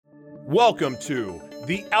Welcome to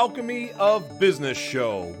the Alchemy of Business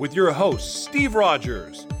Show with your host, Steve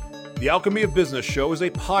Rogers. The Alchemy of Business Show is a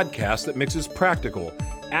podcast that mixes practical,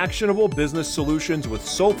 actionable business solutions with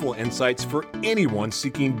soulful insights for anyone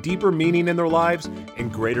seeking deeper meaning in their lives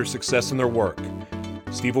and greater success in their work.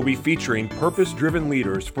 Steve will be featuring purpose-driven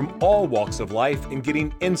leaders from all walks of life and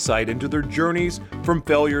getting insight into their journeys from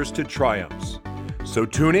failures to triumphs. So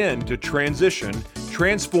tune in to transition,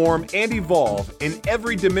 transform, and evolve in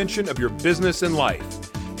every dimension of your business and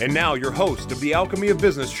life. And now your host of the Alchemy of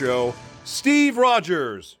Business Show, Steve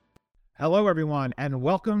Rogers. Hello, everyone, and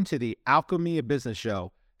welcome to the Alchemy of Business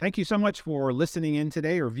Show. Thank you so much for listening in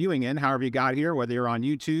today or viewing in, however you got here, whether you're on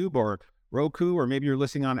YouTube or Roku, or maybe you're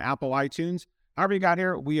listening on Apple iTunes. However you got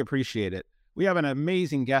here, we appreciate it. We have an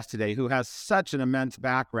amazing guest today who has such an immense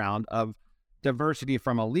background of diversity,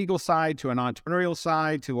 from a legal side to an entrepreneurial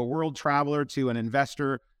side to a world traveler to an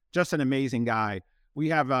investor. Just an amazing guy. We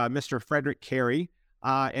have Mr. Cary,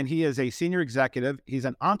 and he is a senior executive. He's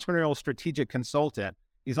an entrepreneurial strategic consultant.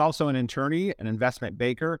 He's also an attorney, an investment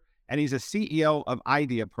banker, and he's a CEO of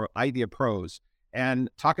Idea Pros.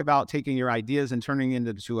 And talk about taking your ideas and turning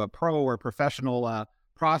into a pro or professional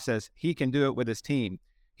process. He can do it with his team.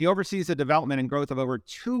 He oversees the development and growth of over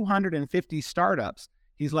 250 startups.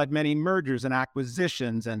 He's led many mergers and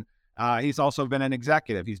acquisitions, and he's also been an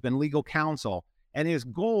executive. He's been legal counsel, and his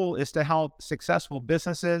goal is to help successful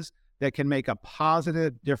businesses that can make a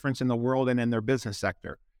positive difference in the world and in their business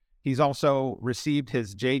sector. He's also received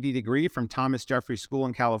his JD degree from Thomas Jefferson School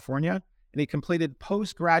in California, and he completed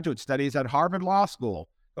postgraduate studies at Harvard Law School.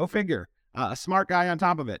 Go figure. A smart guy on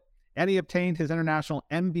top of it. And he obtained his international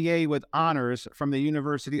MBA with honors from the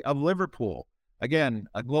University of Liverpool. Again,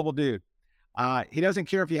 a global dude. He doesn't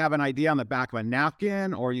care if you have an idea on the back of a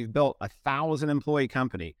napkin or you've built a 1,000-employee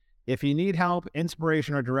company. If you need help,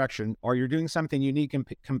 inspiration, or direction, or you're doing something unique and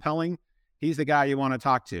compelling, he's the guy you want to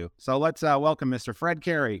talk to. So let's welcome Mr.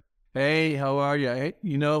 Cary. Hey, how are you? Hey,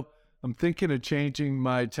 I'm thinking of changing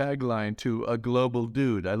my tagline to a global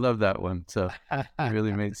dude. I love that one. So it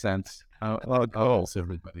really made sense. Cool.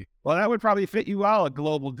 Everybody. Well, that would probably fit you well, a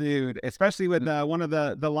global dude, especially with one of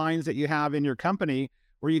the lines that you have in your company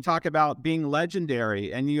where you talk about being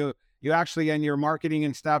legendary, and you actually in your marketing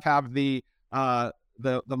and stuff have the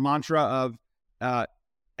mantra of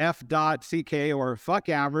F.CK, or fuck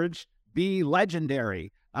average, be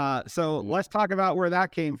legendary. So let's talk about where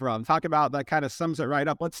that came from. Talk about that, kind of sums it right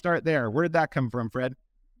up. Let's start there. Where did that come from, Fred?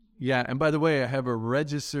 Yeah, and by the way, I have a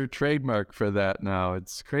registered trademark for that now.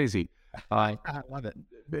 It's crazy. I love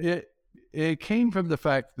it. It came from the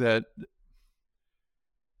fact that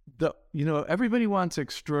everybody wants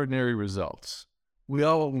extraordinary results.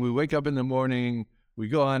 When we wake up in the morning, we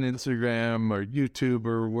go on Instagram or YouTube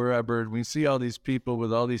or wherever, and we see all these people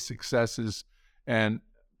with all these successes, and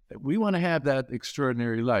we want to have that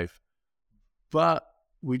extraordinary life. But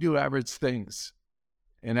we do average things,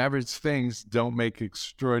 and average things don't make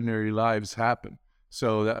extraordinary lives happen.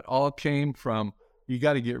 So that all came from, you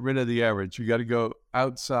got to get rid of the average. You got to go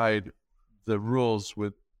outside the rules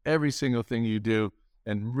with every single thing you do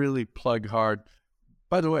and really plug hard.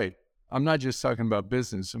 By the way, I'm not just talking about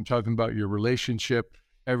business. I'm talking about your relationship,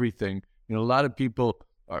 everything. A lot of people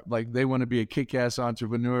are like, they want to be a kick-ass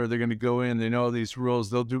entrepreneur. They're going to go in, they know all these rules.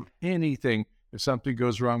 They'll do anything if something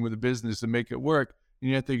goes wrong with the business to make it work. And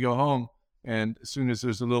yet they go home, and as soon as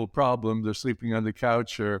there's a little problem, they're sleeping on the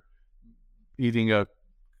couch or eating a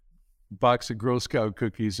box of Girl Scout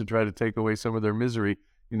cookies to try to take away some of their misery.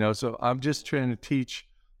 So I'm just trying to teach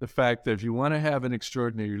the fact that if you want to have an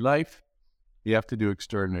extraordinary life, you have to do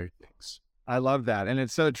extraordinary things. I love that. And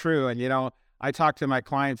it's so true. And, I talk to my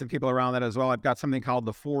clients and people around that as well. I've got something called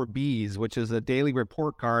the 4 Bs, which is a daily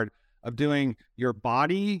report card of doing your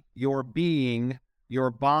body, your being, your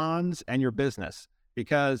bonds, and your business.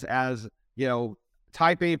 Because as,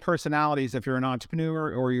 type A personalities, if you're an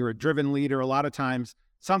entrepreneur or you're a driven leader, a lot of times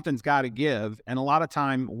something's got to give. And a lot of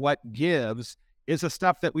time what gives is the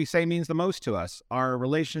stuff that we say means the most to us, our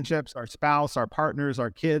relationships, our spouse, our partners, our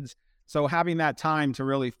kids. So having that time to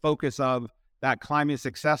really focus of that climbing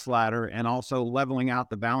success ladder and also leveling out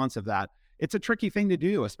the balance of that, it's a tricky thing to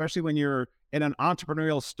do, especially when you're in an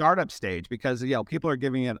entrepreneurial startup stage, because, people are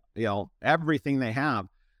giving it, everything they have.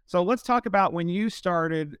 So let's talk about when you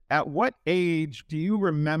started. At what age do you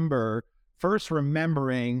remember first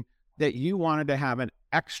remembering that you wanted to have an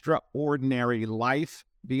extraordinary life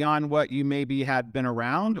beyond what you maybe had been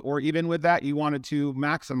around, or even with that, you wanted to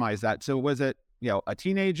maximize that? So was it, a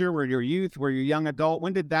teenager, were you youth, were you young adult?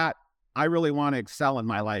 When did that, I really want to excel in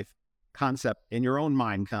my life concept in your own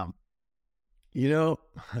mind come?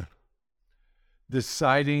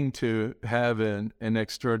 deciding to have an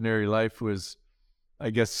extraordinary life was, I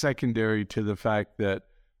guess, secondary to the fact that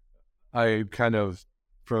I kind of,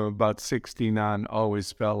 from about 16 on,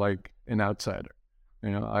 always felt like an outsider.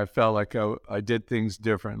 I felt like I did things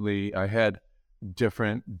differently. I had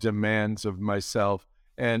different demands of myself,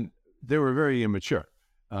 and they were very immature.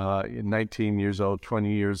 19 years old,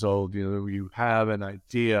 20 years old, you have an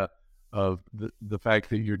idea of the fact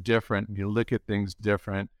that you're different, and you look at things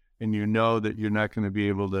different, and you know that you're not going to be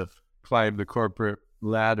able to climb the corporate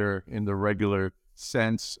ladder in the regular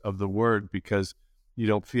sense of the word because you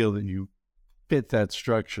don't feel that you fit that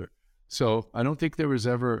structure. So I don't think there was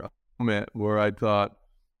ever a moment where I thought,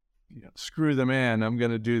 screw the man, I'm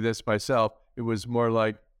going to do this myself. It was more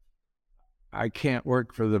like, I can't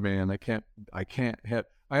work for the man.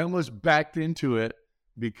 I almost backed into it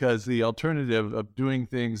because the alternative of doing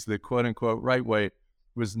things the quote unquote right way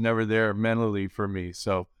was never there mentally for me.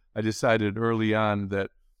 So I decided early on that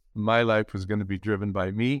my life was going to be driven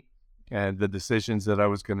by me, and the decisions that I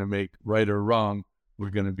was going to make, right or wrong, were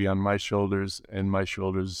going to be on my shoulders and my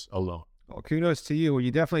shoulders alone. Well, kudos to you. Well,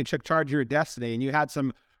 you definitely took charge of your destiny, and you had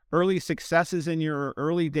some early successes in your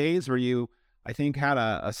early days where you, I think, had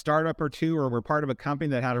a startup or two, or were part of a company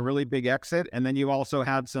that had a really big exit. And then you also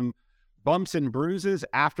had some bumps and bruises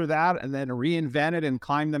after that, and then reinvented and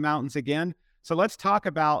climbed the mountains again. So let's talk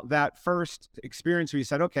about that first experience where you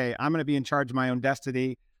said, okay, I'm going to be in charge of my own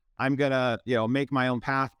destiny. I'm going to, make my own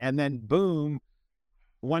path. And then boom,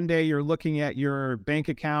 one day you're looking at your bank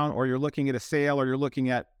account, or you're looking at a sale, or you're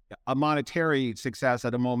looking at a monetary success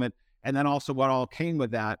at a moment. And then also what all came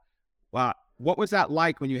with that. Wow. What was that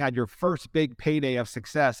like when you had your first big payday of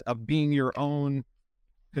success, of being your own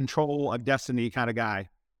control of destiny kind of guy?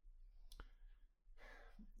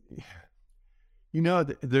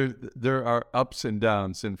 There are ups and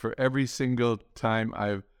downs, and for every single time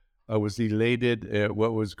I was elated at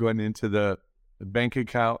what was going into the bank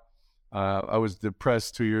account. I was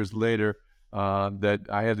depressed 2 years later that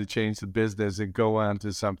I had to change the business and go on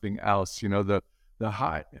to something else. The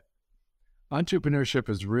high entrepreneurship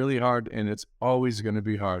is really hard, and it's always going to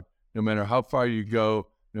be hard. No matter how far you go,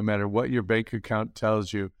 no matter what your bank account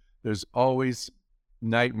tells you, there's always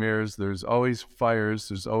nightmares, there's always fires,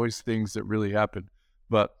 there's always things that really happen.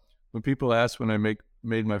 But when people ask when I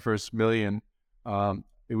made my first million,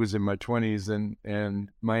 it was in my 20s, and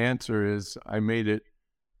my answer is I made it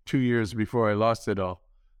 2 years before I lost it all.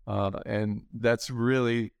 And that's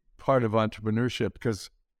really part of entrepreneurship, because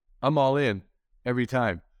I'm all in every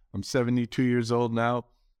time. I'm 72 years old now.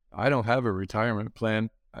 I don't have a retirement plan.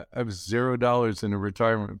 I have $0 in a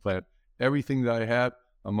retirement plan. Everything that I have,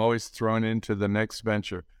 I'm always thrown into the next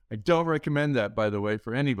venture. I don't recommend that, by the way,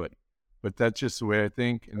 for anybody, but that's just the way I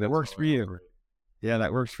think. And that works for you. Yeah,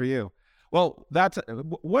 that works for you. Well,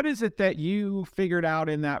 what is it that you figured out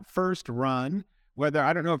in that first run? Whether,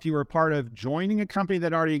 I don't know if you were part of joining a company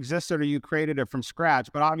that already existed or you created it from scratch,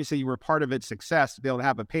 but obviously you were part of its success to be able to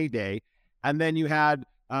have a payday. And then you had,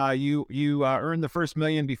 you earned the first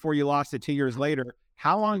million before you lost it 2 years later.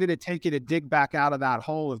 How long did it take you to dig back out of that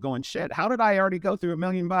hole of going, shit, how did I already go through $1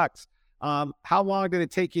 million? How long did it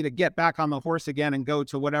take you to get back on the horse again and go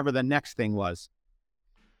to whatever the next thing was?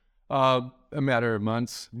 A matter of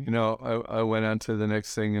months. I went on to the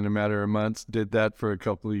next thing in a matter of months, did that for a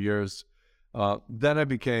couple of years. Then I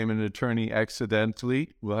became an attorney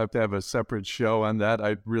accidentally. We'll have to have a separate show on that.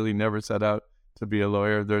 I really never set out to be a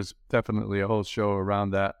lawyer. There's definitely a whole show around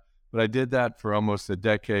that. But I did that for almost a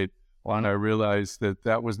decade. And I realized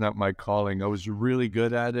that was not my calling. I was really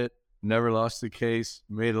good at it, never lost a case,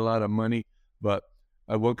 made a lot of money, but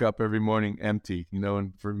I woke up every morning empty,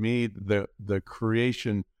 and for me, the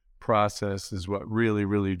creation process is what really,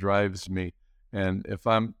 really drives me. And if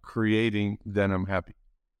I'm creating, then I'm happy.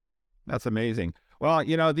 That's amazing. Well,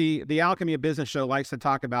 the Alchemy of Business show likes to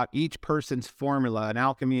talk about each person's formula. And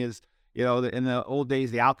alchemy is, in the old days,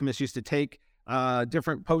 the alchemists used to take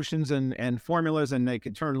different potions and formulas, and they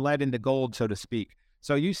could turn lead into gold, so to speak.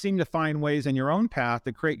 So you seem to find ways in your own path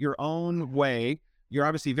to create your own way. You're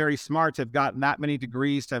obviously very smart to have gotten that many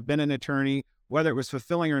degrees, to have been an attorney. Whether it was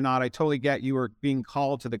fulfilling or not, I totally get you were being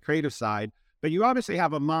called to the creative side. But you obviously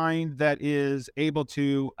have a mind that is able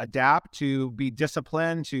to adapt, to be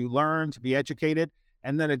disciplined, to learn, to be educated,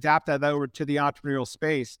 and then adapt that over to the entrepreneurial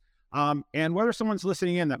space. And whether someone's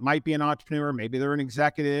listening in that might be an entrepreneur, maybe they're an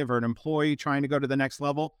executive or an employee trying to go to the next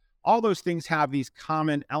level, all those things have these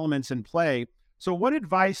common elements in play. So what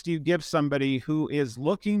advice do you give somebody who is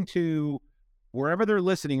looking to, wherever they're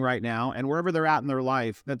listening right now and wherever they're at in their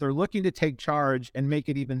life, that they're looking to take charge and make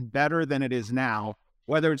it even better than it is now,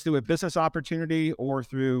 whether it's through a business opportunity or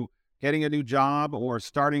through getting a new job or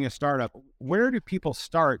starting a startup, where do people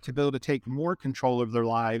start to be able to take more control of their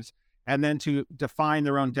lives and then to define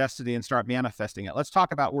their own destiny and start manifesting it? Let's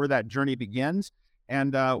talk about where that journey begins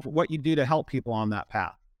and what you do to help people on that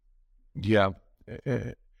path. Yeah.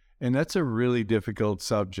 And that's a really difficult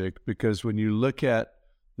subject because when you look at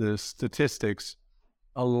the statistics,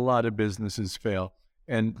 a lot of businesses fail.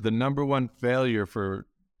 And the number one failure for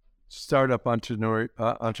startup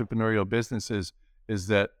entrepreneurial businesses is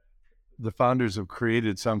that the founders have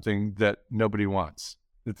created something that nobody wants,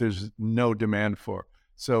 that there's no demand for.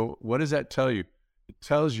 So what does that tell you? It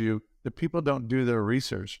tells you that people don't do their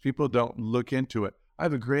research. People don't look into it. I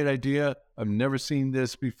have a great idea. I've never seen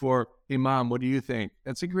this before. Hey, Mom, what do you think?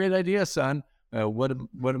 That's a great idea, son. What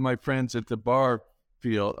do my friends at the bar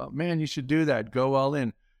feel? Oh, man, you should do that. Go all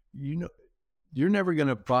in. You know, you're never going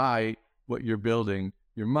to buy what you're building.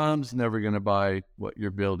 Your mom's never going to buy what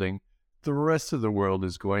you're building. The rest of the world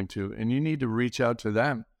is going to, and you need to reach out to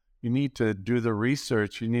them. You need to do the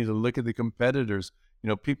research. You need to look at the competitors. You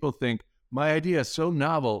know, people think, my idea is so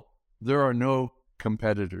novel, there are no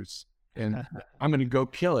competitors, and I'm going to go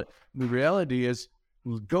kill it. The reality is,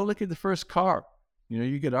 go look at the first car. You know,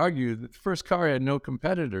 you could argue that the first car had no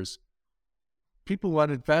competitors. People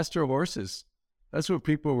wanted faster horses. That's what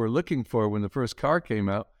people were looking for when the first car came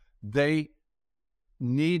out. They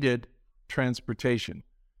needed transportation.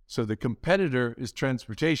 So the competitor is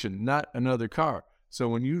transportation, not another car. So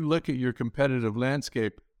when you look at your competitive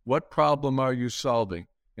landscape, what problem are you solving?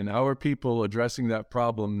 And how are people addressing that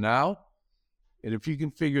problem now? And if you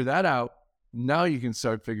can figure that out, now you can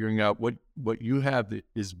start figuring out what you have that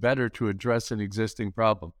is better to address an existing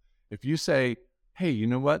problem. If you say, hey, you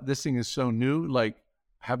know what? This thing is so new, like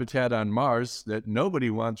Habitat on Mars, that nobody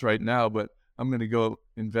wants right now, but I'm going to go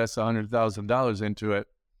invest $100,000 into it.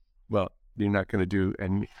 Well, you're not going to do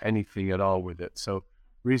anything at all with it. So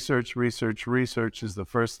research is the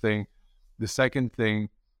first thing. The second thing,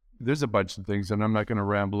 there's a bunch of things, and I'm not going to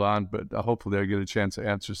ramble on, but hopefully I'll get a chance to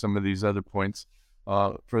answer some of these other points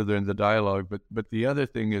further in the dialogue. But the other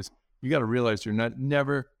thing is, you got to realize you're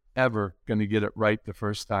never, ever going to get it right the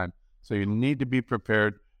first time. So you need to be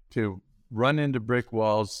prepared to run into brick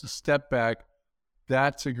walls, step back.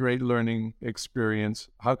 That's a great learning experience.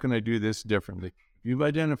 How can I do this differently? If you've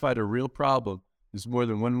identified a real problem, there's more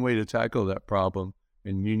than one way to tackle that problem,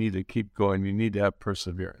 and you need to keep going. You need to have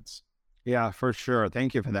perseverance. Yeah, for sure.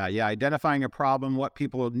 Thank you for that. Yeah, identifying a problem, what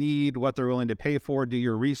people need, what they're willing to pay for, do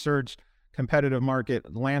your research, competitive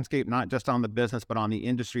market landscape, not just on the business, but on the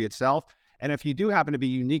industry itself. And if you do happen to be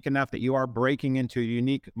unique enough that you are breaking into a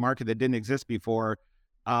unique market that didn't exist before,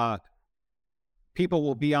 people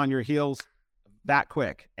will be on your heels that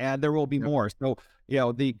quick, and there will be more. So, you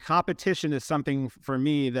know, the competition is something for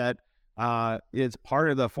me that is part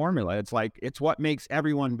of the formula. It's like, it's what makes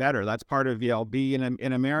everyone better. That's part of, you know, being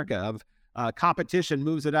in America of competition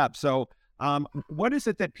moves it up. So what is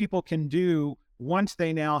it that people can do once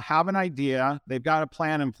they now have an idea, they've got a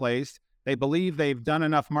plan in place, they believe they've done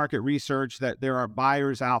enough market research that there are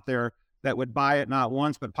buyers out there that would buy it not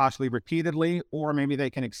once, but possibly repeatedly, or maybe they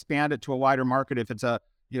can expand it to a wider market if it's a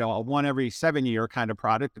one every 7 year kind of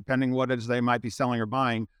product, depending what it is they might be selling or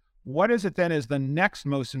buying. What is it then is the next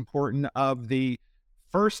most important of the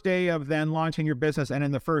first day of then launching your business and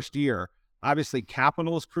in the first year? Obviously,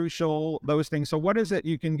 capital is crucial, those things. So what is it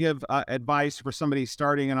you can give advice for somebody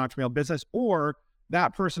starting an entrepreneurial business, or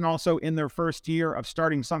that person also in their first year of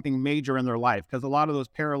starting something major in their life? Because a lot of those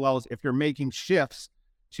parallels, if you're making shifts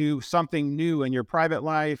to something new in your private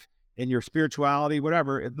life, in your spirituality,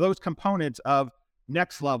 whatever, those components of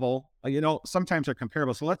next level, sometimes are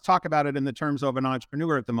comparable. So let's talk about it in the terms of an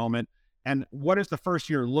entrepreneur at the moment. And what does the first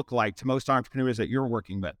year look like to most entrepreneurs that you're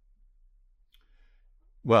working with?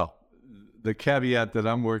 Well, the caveat that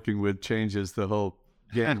I'm working with changes the whole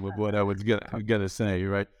game of what I was gonna say,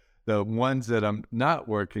 right? The ones that I'm not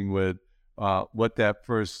working with, what that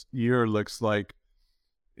first year looks like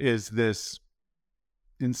is this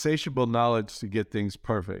insatiable knowledge to get things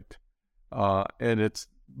perfect. And it's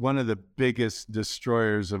one of the biggest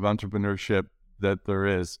destroyers of entrepreneurship that there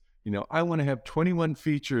is. I want to have 21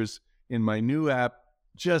 features in my new app,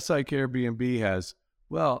 just like Airbnb has.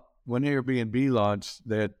 Well, when Airbnb launched,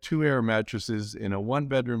 they had 2 air mattresses in a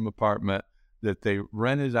 1-bedroom apartment that they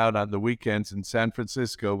rented out on the weekends in San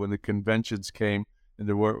Francisco when the conventions came and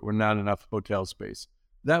there were not enough hotel space.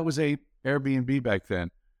 That was a Airbnb back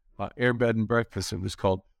then. Air bed and breakfast, it was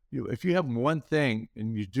called. If you have one thing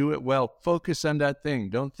and you do it well, focus on that thing.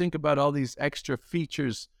 Don't think about all these extra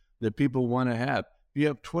features that people want to have. If you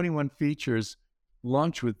have 21 features,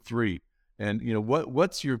 launch with 3. And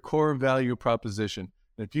what's your core value proposition?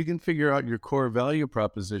 If you can figure out your core value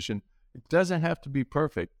proposition, It doesn't have to be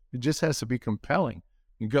perfect. It just has to be compelling.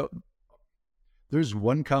 There's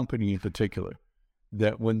one company in particular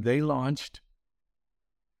that when they launched,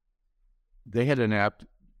 they had an app.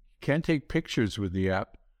 Can't take pictures with the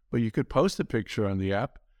app, but you could post a picture on the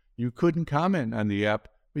app. You couldn't comment on the app,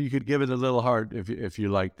 but you could give it a little heart if you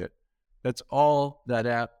liked it. That's all that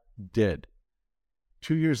app did.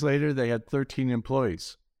 2 years later, they had 13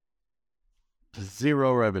 employees.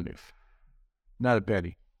 0 revenue. Not a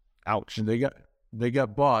penny. Ouch. And they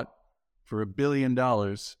got bought for $1 billion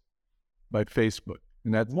by Facebook.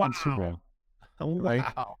 And that's Instagram. Right?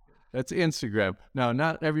 Wow. That's Instagram. Now,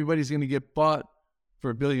 not everybody's going to get bought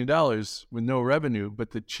for $1 billion with no revenue,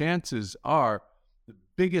 but the chances are the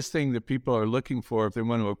biggest thing that people are looking for if they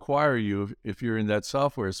want to acquire you, if you're in that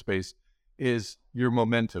software space, is your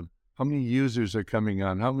momentum. How many users are coming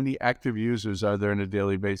on? How many active users are there on a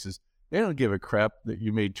daily basis? They don't give a crap that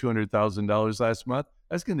you made $200,000 last month.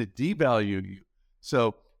 That's going to devalue you.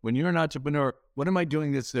 So when you're an entrepreneur, what am I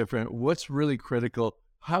doing that's different? What's really critical?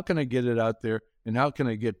 How can I get it out there? And how can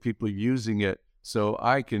I get people using it so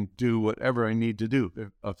I can do whatever I need to do? If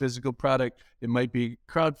a physical product, it might be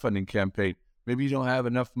a crowdfunding campaign. Maybe you don't have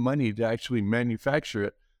enough money to actually manufacture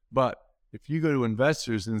it. But if you go to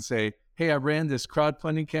investors and say, hey, I ran this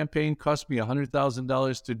crowdfunding campaign, cost me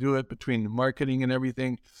 $100,000 to do it between the marketing and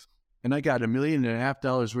everything, and I got $1.5 million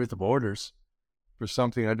worth of orders for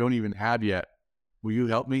something I don't even have yet. Will you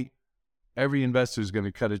help me? Every investor is going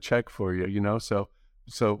to cut a check for you, you know?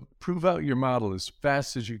 So prove out your model as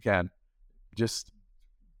fast as you can. Just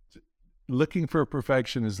looking for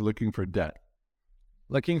perfection is looking for death.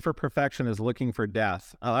 Looking for perfection is looking for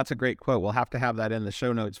death. Oh, that's a great quote. We'll have to have that in the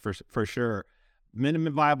show notes for sure.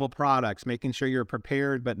 Minimum viable products, making sure you're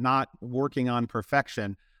prepared, but not working on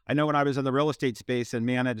perfection. I know when I was in the real estate space and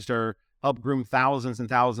managed or helped groom thousands and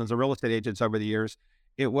thousands of real estate agents over the years,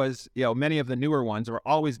 it was, many of the newer ones were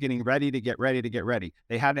always getting ready to get ready.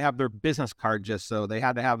 They had to have their business card just so. They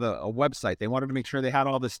had to have a website. They wanted to make sure they had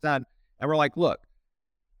all this done. And we're like, look,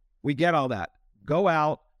 we get all that. Go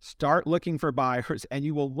out, start looking for buyers, and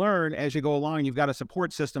you will learn as you go along. You've got a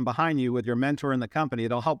support system behind you with your mentor in the company.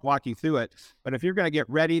 It'll help walk you through it. But if you're going to get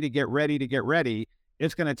ready,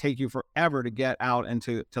 it's going to take you forever to get out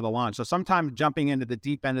into the launch. So sometimes jumping into the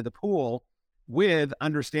deep end of the pool with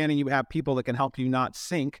understanding you have people that can help you not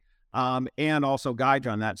sink and also guide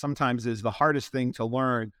you on that sometimes is the hardest thing to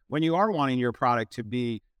learn when you are wanting your product to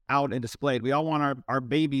be out and displayed. We all want our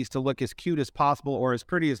babies to look as cute as possible or as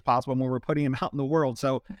pretty as possible when we're putting them out in the world.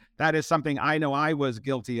 So that is something I know I was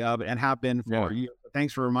guilty of and have been for years.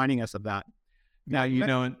 Thanks for reminding us of that. Now,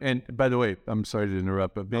 and by the way, I'm sorry to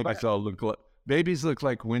interrupt, but babies look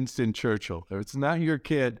like Winston Churchill. If it's not your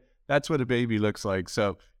kid, that's what a baby looks like.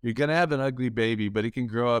 So you're going to have an ugly baby, but it can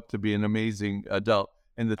grow up to be an amazing adult.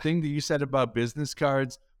 And the thing that you said about business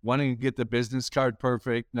cards, wanting to get the business card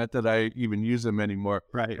perfect, not that I even use them anymore.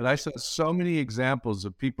 Right. But I saw so many examples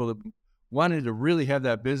of people that wanted to really have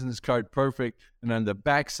that business card perfect. And on the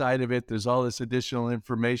back side of it, there's all this additional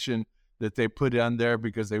information that they put on there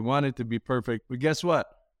because they want it to be perfect. But guess what?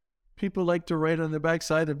 People like to write on the back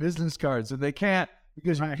side of business cards, and they can't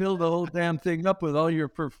because you fill the whole damn thing up with all your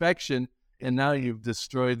perfection, and now you've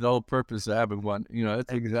destroyed the whole purpose of having one.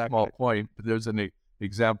 That's a small point, but there's an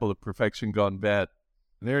example of perfection gone bad.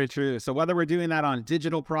 Very true. So whether we're doing that on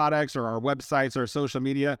digital products or our websites or social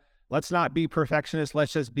media, let's not be perfectionists.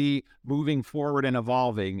 Let's just be moving forward and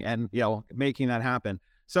evolving and, making that happen.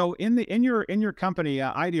 So in your company,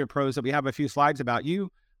 Idea Pros, that we have a few slides about, you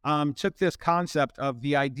took this concept of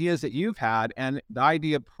the ideas that you've had and the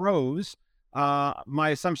Idea Pros. My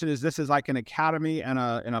assumption is this is like an academy and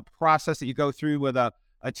a process that you go through with a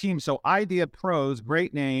team. So Idea Pros,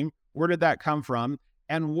 great name. Where did that come from?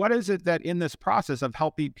 And what is it that in this process of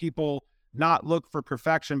helping people not look for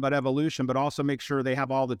perfection, but evolution, but also make sure they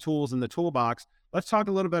have all the tools in the toolbox? Let's talk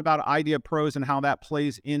a little bit about Idea Pros and how that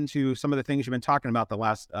plays into some of the things you've been talking about the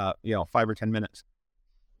last, 5 or 10 minutes.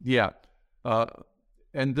 Yeah.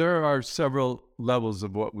 And there are several levels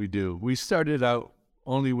of what we do. We started out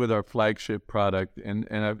only with our flagship product, and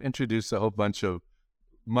I've introduced a whole bunch of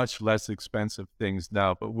much less expensive things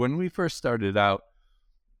now. But when we first started out,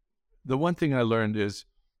 the one thing I learned is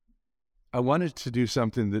I wanted to do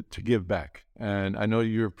something to give back. And I know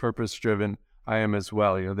you're purpose-driven. I am as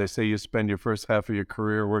well. They say you spend your first half of your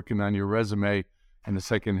career working on your resume and the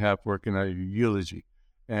second half working on your eulogy.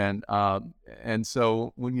 And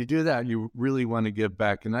so when you do that, you really want to give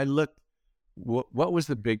back. And I looked, what was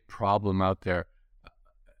the big problem out there?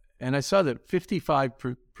 And I saw that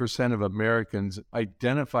 55% of Americans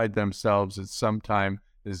identified themselves at some time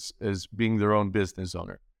as being their own business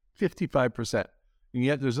owner. 55%. and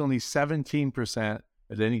yet there's only 17%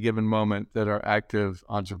 at any given moment that are active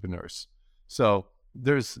entrepreneurs. So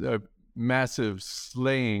there's a massive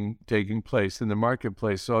slaying taking place in the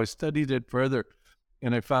marketplace. So I studied it further,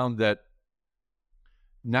 and I found that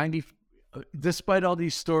despite all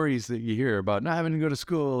these stories that you hear about not having to go to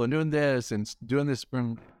school and doing this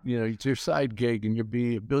from, it's your side gig and you'll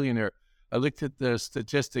be a billionaire. I looked at the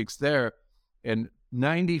statistics there, and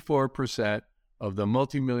 94% of the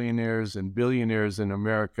multimillionaires and billionaires in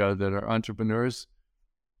America that are entrepreneurs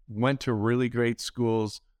went to really great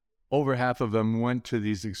schools. Over half of them went to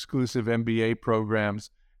these exclusive MBA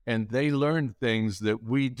programs, and they learned things that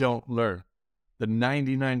we don't learn. The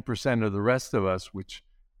 99% of the rest of us, which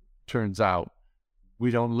turns out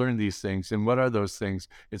we don't learn these things. And what are those things?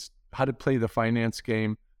 It's how to play the finance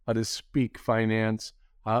game, how to speak finance,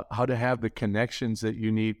 how to have the connections that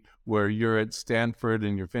you need where you're at Stanford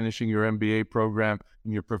and you're finishing your MBA program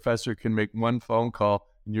and your professor can make one phone call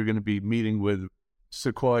and you're going to be meeting with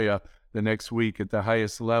Sequoia the next week at the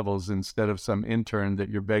highest levels instead of some intern that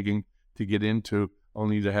you're begging to get into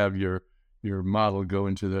only to have your model go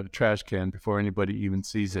into the trash can before anybody even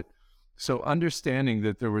sees it. So understanding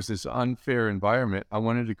that there was this unfair environment, I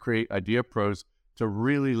wanted to create Idea Pros to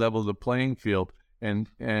really level the playing field. And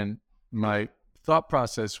my thought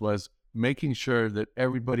process was making sure that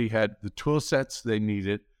everybody had the tool sets they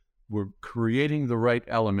needed, were creating the right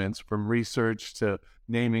elements from research to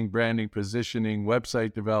naming, branding, positioning,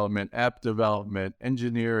 website development, app development,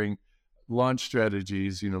 engineering, launch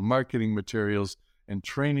strategies, marketing materials, and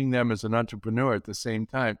training them as an entrepreneur at the same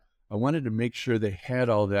time. I wanted to make sure they had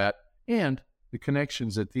all that and the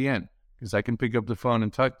connections at the end, because I can pick up the phone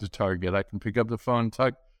and talk to Target. I can pick up the phone and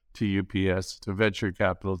talk to UPS, to venture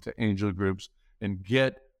capital, to angel groups, and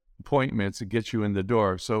get appointments and get you in the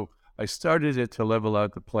door. So I started it to level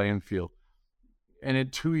out the playing field. And in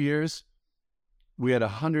 2 years, we had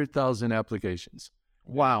 100,000 applications.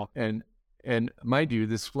 Wow. And mind you,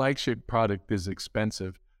 this flagship product is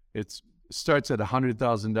expensive. It starts at $100,000,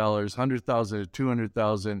 $100,000 to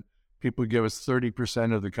 $200,000. People give us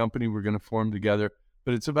 30% of the company we're going to form together,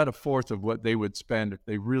 but it's about a fourth of what they would spend if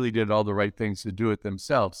they really did all the right things to do it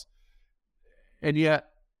themselves. And yet,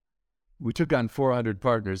 we took on 400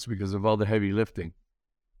 partners because of all the heavy lifting.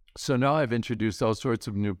 So now I've introduced all sorts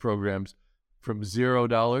of new programs from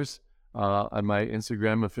 $0 on my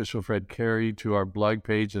Instagram, official Fred Cary, to our blog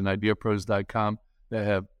page and ideapros.com that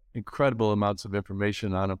have incredible amounts of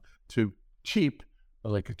information on them, to cheap,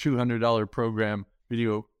 like a $200 program,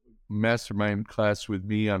 video mastermind class with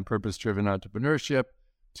me on purpose-driven entrepreneurship,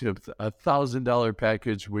 to a $1,000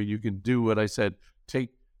 package where you can do what I said,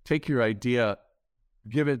 take your idea,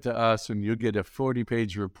 give it to us, and you'll get a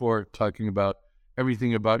 40-page report talking about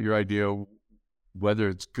everything about your idea, whether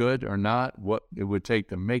it's good or not, what it would take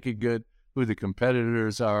to make it good, who the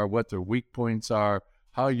competitors are, what their weak points are,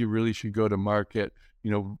 how you really should go to market,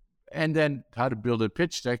 and then how to build a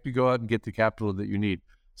pitch deck to go out and get the capital that you need.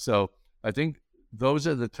 So I think those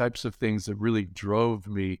are the types of things that really drove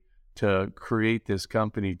me to create this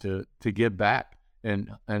company to give back. And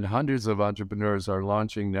hundreds of entrepreneurs are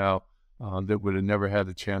launching now that would have never had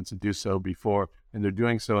a chance to do so before. And they're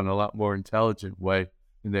doing so in a lot more intelligent way.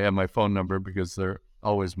 And they have my phone number because they're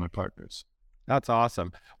always my partners. That's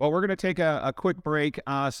awesome. Well, we're going to take a quick break.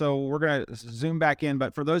 So we're going to zoom back in.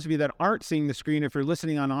 But for those of you that aren't seeing the screen, if you're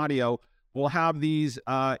listening on audio, we'll have these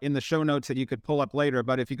in the show notes that you could pull up later.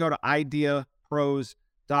 But if you go to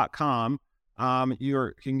ideapros.com,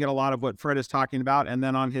 you can get a lot of what Fred is talking about. And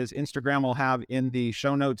then on his Instagram, we'll have in the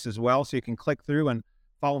show notes as well. So you can click through and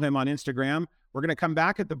follow him on Instagram. We're going to come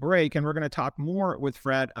back at the break and we're going to talk more with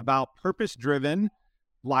Fred about purpose-driven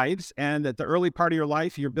lives. And at the early part of your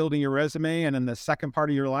life, you're building your resume. And in the second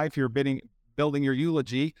part of your life, you're building your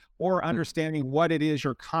eulogy, or understanding what it is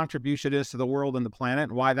your contribution is to the world and the planet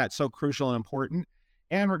and why that's so crucial and important.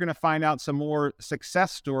 And we're going to find out some more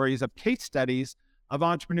success stories of case studies of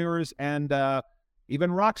entrepreneurs and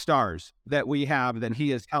even rock stars that we have that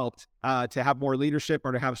he has helped to have more leadership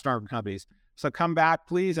or to have startup companies. So come back,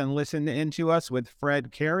 please, and listen into us with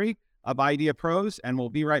Fred Cary of Idea Pros, and we'll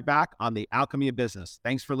be right back on the Alchemy of Business.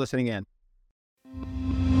 Thanks for listening in.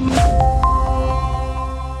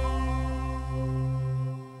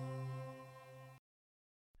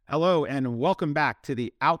 Hello, and welcome back to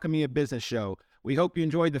the Alchemy of Business show. We hope you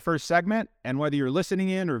enjoyed the first segment, and whether you're listening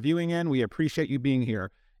in or viewing in, we appreciate you being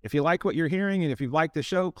here. If you like what you're hearing, and if you've liked the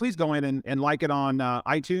show, please go in and like it on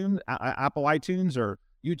iTunes, Apple iTunes, or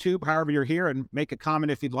YouTube, however you're here, and make a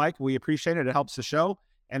comment if you'd like. We appreciate it. It helps the show.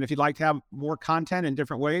 And if you'd like to have more content in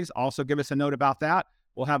different ways, also give us a note about that.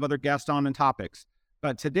 We'll have other guests on and topics.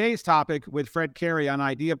 But today's topic with Fred Cary on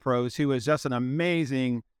Idea Pros, who is just an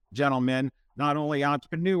amazing gentleman, not only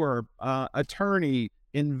entrepreneur, attorney,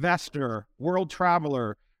 investor, world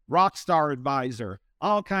traveler, rock star advisor,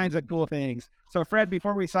 all kinds of cool things. So Fred,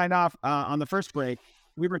 before we sign off on the first break,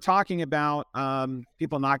 we were talking about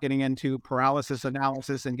people not getting into paralysis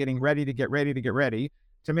analysis and getting ready to get ready,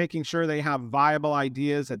 to making sure they have viable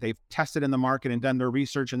ideas that they've tested in the market and done their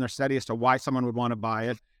research and their study as to why someone would want to buy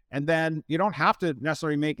it. And then you don't have to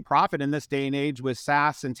necessarily make profit in this day and age with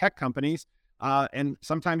SaaS and tech companies. And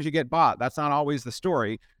sometimes you get bought. That's not always the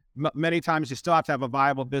story. Many times you still have to have a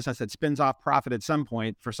viable business that spins off profit at some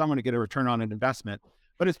point for someone to get a return on an investment.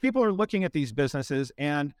 But as people are looking at these businesses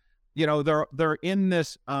and they're in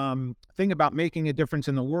this thing about making a difference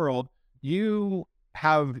in the world, you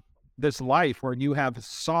have this life where you have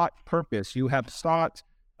sought purpose. You have sought,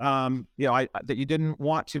 that you didn't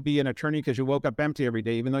want to be an attorney because you woke up empty every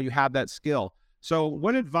day, even though you have that skill. So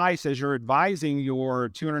what advice, as you're advising your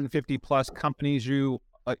 250 plus companies you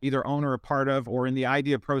either own or a part of, or in the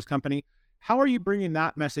Idea Pros company, how are you bringing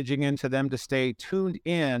that messaging into them to stay tuned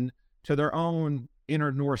in to their own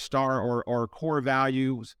inner North Star or core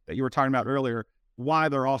values that you were talking about earlier, why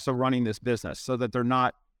they're also running this business so that they're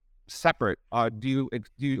not separate? Do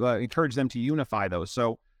you encourage them to unify those?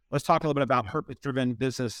 So let's talk a little bit about purpose-driven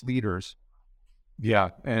business leaders. Yeah,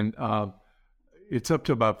 and it's up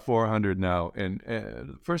to about 400 now.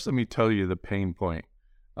 And first, let me tell you the pain point,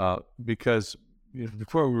 because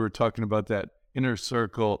before we were talking about that inner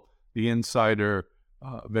circle, the insider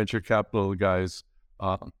venture capital guys,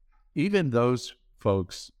 even those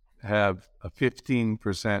folks have a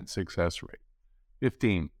 15% success rate.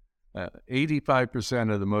 15.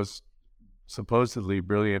 85% of the most supposedly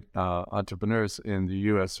brilliant entrepreneurs in the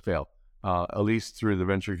U.S. fail, at least through the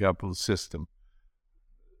venture capital system.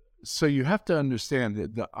 So you have to understand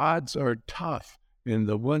that the odds are tough, and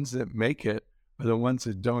the ones that make it are the ones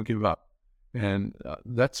that don't give up. And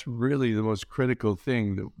that's really the most critical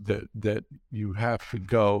thing that you have to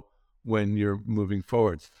go when you're moving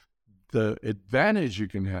forward. The advantage you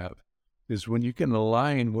can have is when you can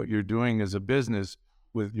align what you're doing as a business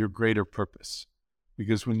with your greater purpose.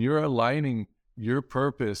 Because when you're aligning your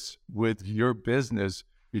purpose with your business,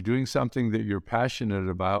 you're doing something that you're passionate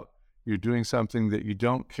about. You're doing something that you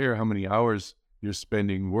don't care how many hours you're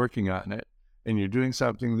spending working on it. And you're doing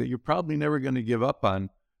something that you're probably never going to give up on,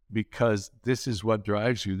 because this is what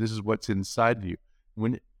drives you. This is what's inside you.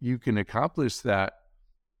 When you can accomplish that,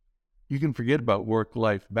 you can forget about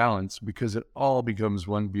work-life balance, because it all becomes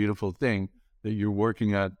one beautiful thing that you're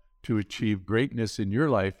working on to achieve greatness in your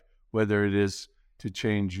life, whether it is to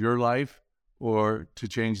change your life or to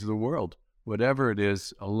change the world. Whatever it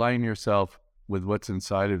is, align yourself with what's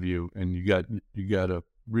inside of you, and you got a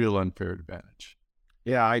real unfair advantage.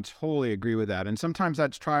 Yeah, I totally agree with that. And sometimes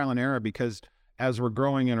that's trial and error, because as we're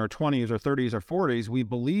growing in our 20s or 30s or 40s, we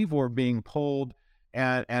believe we're being pulled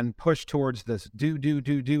and pushed towards this do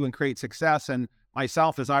and create success. And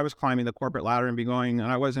myself, as I was climbing the corporate ladder and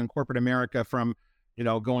I was in corporate America from,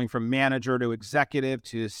 going from manager to executive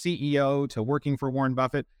to CEO to working for Warren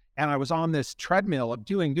Buffett. And I was on this treadmill of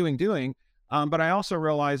doing. But I also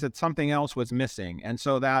realized that something else was missing. And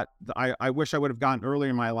so that I wish I would have gotten earlier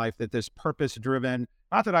in my life, that this purpose-driven,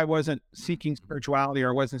 not that I wasn't seeking spirituality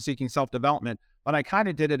or wasn't seeking self-development, but I kind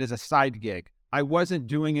of did it as a side gig. I wasn't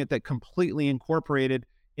doing it that completely incorporated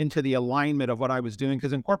into the alignment of what I was doing.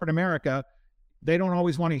 Because in corporate America, they don't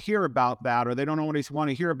always want to hear about that, or they don't always want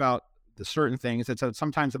to hear about the certain things. It's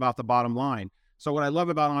sometimes about the bottom line. So what I love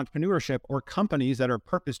about entrepreneurship or companies that are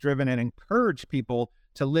purpose-driven and encourage people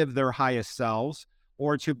to live their highest selves,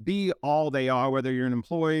 or to be all they are, whether you're an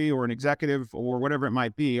employee or an executive or whatever it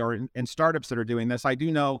might be, or in startups that are doing this. I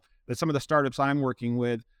do know that some of the startups I'm working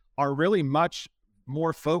with are really much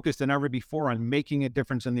more focused than ever before on making a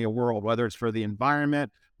difference in the world, whether it's for the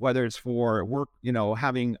environment, whether it's for work,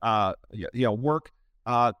 having, work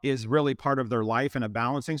is really part of their life and a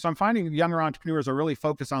balancing. So I'm finding younger entrepreneurs are really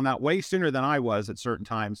focused on that way sooner than I was at certain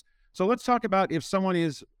times. So let's talk about if someone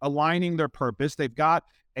is aligning their purpose, they've got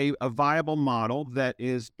a viable model that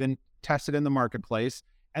has been tested in the marketplace,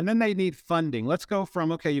 and then they need funding. Let's go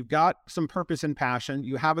from, okay, you've got some purpose and passion,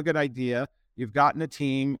 you have a good idea, you've gotten a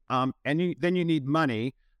team, and then you need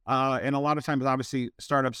money. And a lot of times, obviously,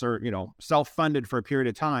 startups are, self-funded for a period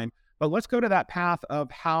of time. But let's go to that path of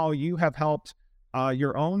how you have helped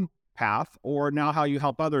your own path, or now how you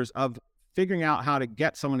help others, of figuring out how to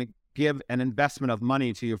get someone to give an investment of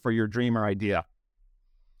money to you for your dream or idea.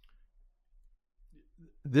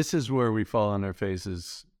 This is where we fall on our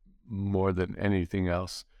faces more than anything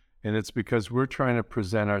else. And it's because we're trying to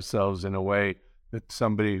present ourselves in a way that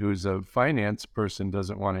somebody who's a finance person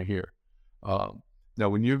doesn't want to hear. Now,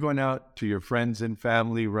 when you're going out to your friends and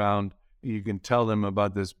family round, you can tell them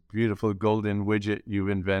about this beautiful golden widget you've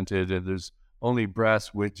invented, and there's only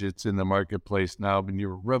brass widgets in the marketplace now, and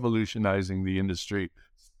you're revolutionizing the industry.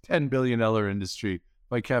 It's a $10 billion industry.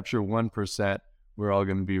 If I capture 1%, we're all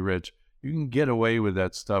going to be rich. You can get away with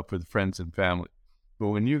that stuff with friends and family. But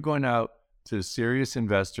when you're going out to serious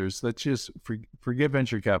investors, let's just forget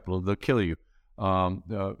venture capital. They'll kill you.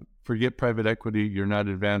 Forget private equity. You're not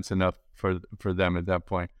advanced enough for them at that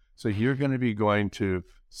point. So you're going to be going to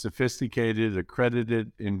sophisticated,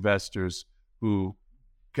 accredited investors who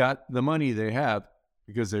got the money they have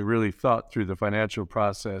because they really thought through the financial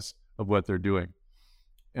process of what they're doing.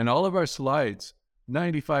 And all of our slides,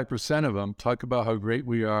 95% of them talk about how great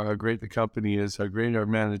we are, how great the company is, how great our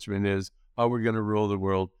management is, how we're going to rule the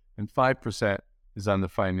world, and 5% is on the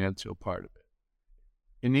financial part of it.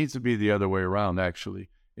 It needs to be the other way around, actually.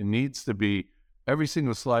 It needs to be every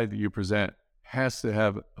single slide that you present has to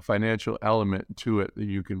have a financial element to it that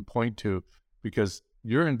you can point to, because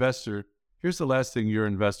your investor, here's the last thing your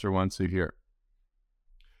investor wants to hear.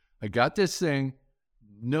 I got this thing.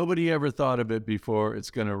 Nobody ever thought of it before.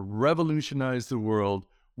 It's going to revolutionize the world.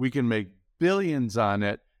 We can make billions on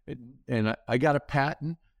it. And I got a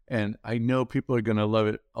patent, and I know people are going to love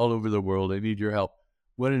it all over the world. I need your help.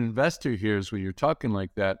 What an investor hears when you're talking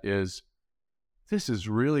like that is, this is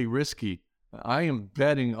really risky. I am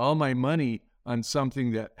betting all my money on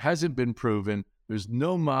something that hasn't been proven. There's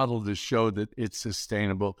no model to show that it's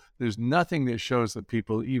sustainable. There's nothing that shows that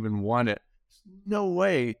people even want it. There's no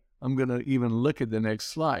way I'm going to even look at the next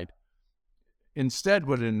slide. Instead,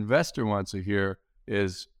 what an investor wants to hear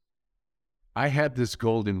is, I had this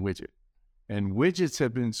golden widget, and widgets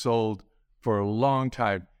have been sold for a long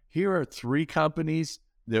time. Here are 3 companies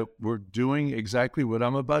that were doing exactly what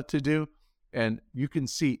I'm about to do, and you can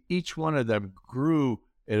see each one of them grew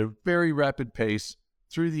at a very rapid pace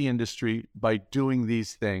through the industry by doing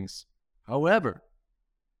these things. However,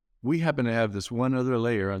 we happen to have this one other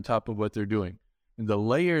layer on top of what they're doing. And the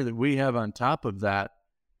layer that we have on top of that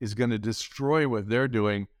is going to destroy what they're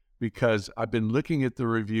doing, because I've been looking at the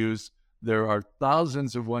reviews. There are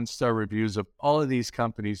thousands of 1-star reviews of all of these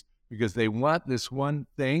companies because they want this one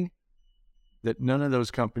thing that none of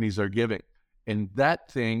those companies are giving. And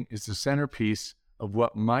that thing is the centerpiece of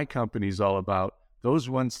what my company is all about. Those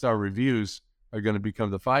 1-star reviews are going to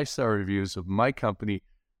become the 5-star reviews of my company,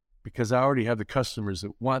 because I already have the customers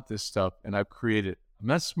that want this stuff, and I've created it. I'm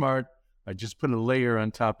not smart. I just put a layer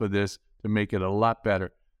on top of this to make it a lot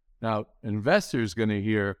better. Now, investors going to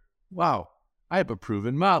hear, wow, I have a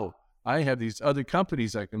proven model. I have these other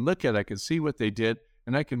companies I can look at. I can see what they did,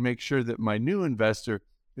 and I can make sure that my new investor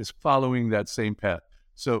is following that same path.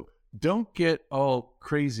 So don't get all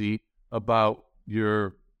crazy about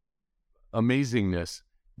your amazingness.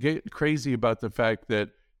 Get crazy about the fact that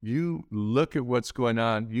you look at what's going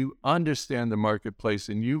on, you understand the marketplace,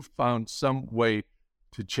 and you've found some way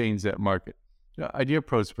to change that market. Idea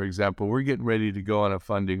Pros, for example, we're getting ready to go on a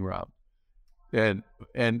funding round. And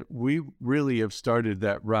we really have started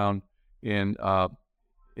that round in a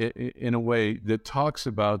way that talks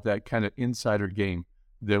about that kind of insider game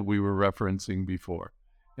that we were referencing before.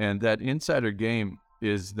 And that insider game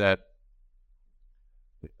is that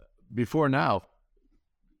before now,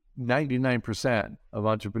 99% of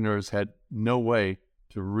entrepreneurs had no way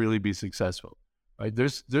to really be successful. Right?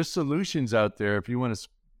 There's solutions out there. If you want to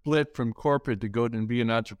split from corporate to go and be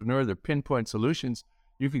an entrepreneur, they're pinpoint solutions.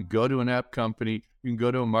 You can go to an app company, you can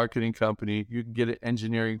go to a marketing company, you can get an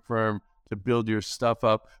engineering firm to build your stuff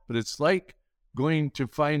up. But it's like going to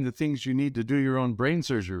find the things you need to do your own brain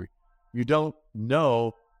surgery. You don't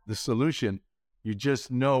know the solution. You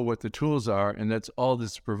just know what the tools are, and that's all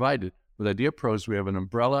that's provided. With Idea Pros, we have an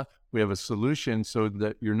umbrella, we have a solution so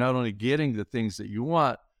that you're not only getting the things that you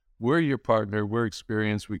want, we're your partner, we're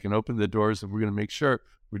experienced, we can open the doors, and we're going to make sure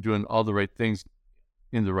we're doing all the right things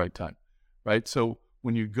in the right time, right? So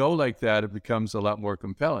when you go like that, it becomes a lot more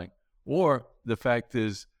compelling. Or the fact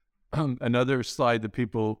is, another slide that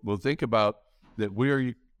people will think about that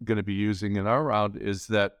we're going to be using in our round is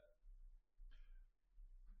that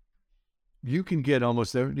you can get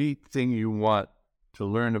almost everything you want to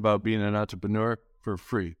learn about being an entrepreneur for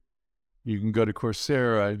free. You can go to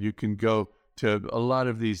Coursera, you can go to a lot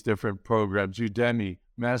of these different programs, Udemy,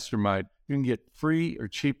 Mastermind. You can get free or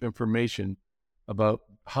cheap information about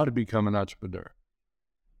how to become an entrepreneur.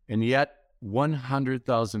 And yet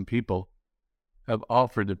 100,000 people have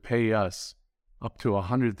offered to pay us up to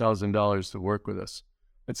 $100,000 to work with us.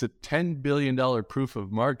 It's a $10 billion proof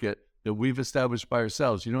of market that we've established by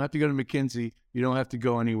ourselves. You don't have to go to McKinsey. You don't have to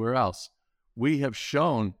go anywhere else. we have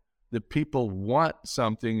shown that people want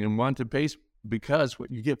something and want to pay because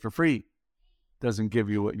what you get for free doesn't give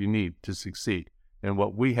you what you need to succeed. And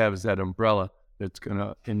what we have is that umbrella that's going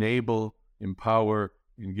to enable, empower,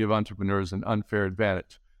 and give entrepreneurs an unfair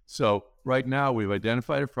advantage. So right now we've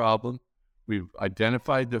identified a problem. We've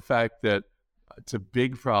identified the fact that it's a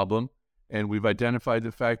big problem, and we've identified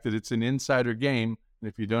the fact that it's an insider game. And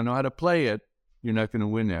if you don't know how to play it, you're not going to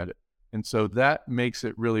win at it. And so that makes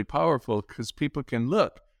it really powerful because people can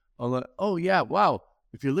look, oh yeah, wow.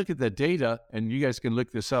 If you look at the data, and you guys can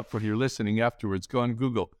look this up when you're listening afterwards, go on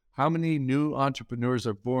Google. How many new entrepreneurs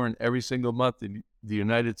are born every single month in the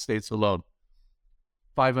United States alone?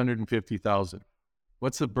 550,000.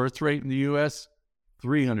 What's the birth rate in the U.S.?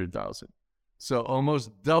 300,000. So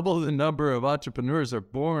almost double the number of entrepreneurs are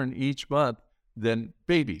born each month than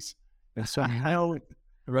babies. And so now,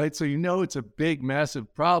 right? So you know it's a big,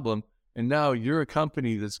 massive problem. And now you're a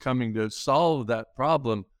company that's coming to solve that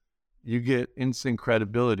problem. You get instant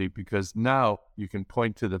credibility because now you can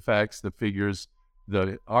point to the facts, the figures,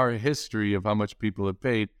 our history of how much people have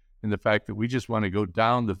paid, and the fact that we just want to go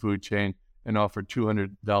down the food chain and offer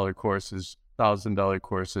 $200 courses, $1,000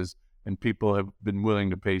 courses, and people have been willing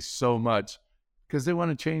to pay so much because they want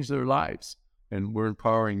to change their lives, and we're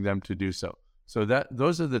empowering them to do so. So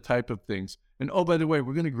those are the type of things. And oh, by the way,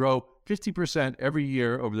 we're going to grow 50% every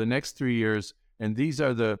year over the next 3 years, and these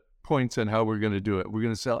are the points on how we're going to do it. We're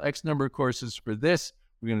going to sell X number of courses for this.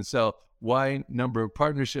 We're going to sell Y number of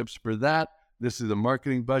partnerships for that. This is the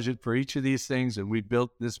marketing budget for each of these things, and we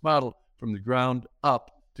built this model from the ground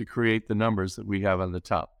up to create the numbers that we have on the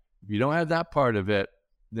top. If you don't have that part of it,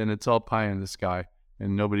 then it's all pie in the sky,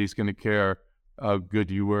 and nobody's going to care how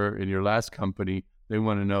good you were in your last company. They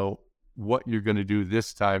want to know what you're going to do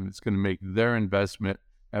this time. It's going to make their investment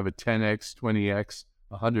have a 10x, 20x,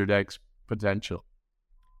 100x potential.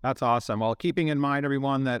 That's awesome. Well, keeping in mind,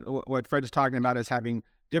 everyone, that what Fred's talking about is having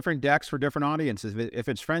different decks for different audiences. If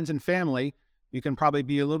it's friends and family, you can probably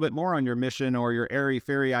be a little bit more on your mission or your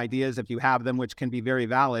airy-fairy ideas if you have them, which can be very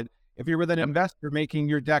valid. If you're with an investor, making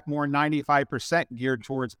your deck more 95% geared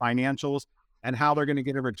towards financials and how they're going to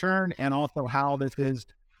get a return, and also how this is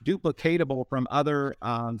duplicatable from other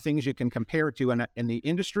things you can compare to in the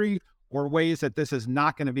industry, or ways that this is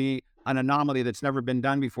not going to be an anomaly that's never been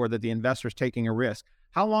done before, that the investor's taking a risk.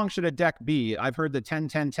 How long should a deck be? I've heard the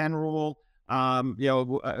 10-10-10 rule.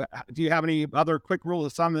 Do you have any other quick rules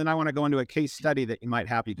of thumb? Then I want to go into a case study that you might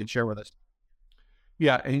have you can share with us.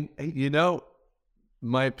 Yeah, and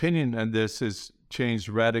my opinion on this has changed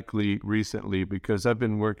radically recently because I've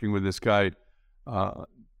been working with this guy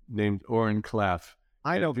named Oren Klaff.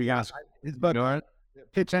 I know you guys. His book,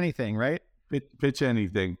 Pitch Anything, right? Pitch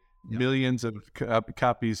Anything. Yep. Millions of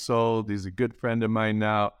copies sold. He's a good friend of mine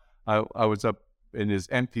now. I was up in his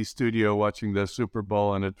empty studio watching the Super Bowl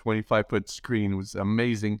on a 25-foot screen. It was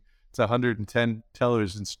amazing. It's 110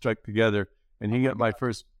 televisions stuck together, and he got my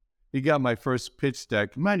first pitch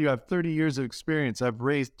deck. Mind you, I have 30 years of experience. I've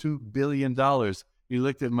raised $2 billion. He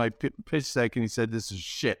looked at my pitch deck and he said, "This is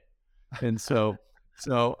shit." And so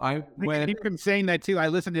I went. I hear him saying that too. I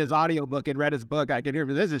listened to his audiobook and read his book. I can hear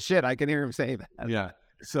him. This is shit. I can hear him say that. Yeah.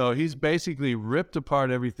 So he's basically ripped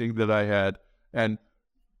apart everything that I had, and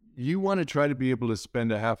you want to try to be able to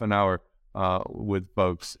spend a half an hour with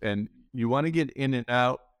folks, and you want to get in and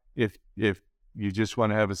out if you just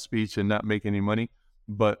want to have a speech and not make any money,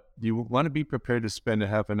 but you want to be prepared to spend a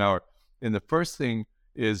half an hour. And the first thing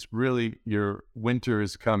is really your winter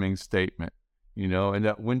is coming statement, and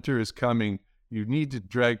that winter is coming. You need to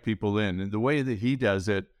drag people in. And the way that he does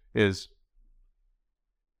it is,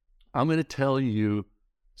 I'm going to tell you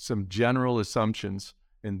some general assumptions,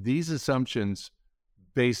 and these assumptions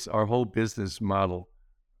base our whole business model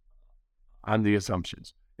on the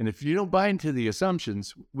assumptions. And if you don't buy into the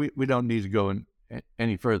assumptions, we don't need to go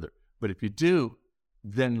any further. But if you do,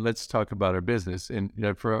 then let's talk about our business. And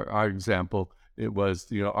for our example, it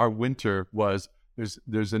was, our winter was,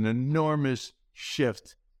 there's an enormous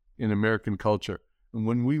shift in American culture. And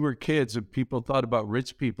when we were kids and people thought about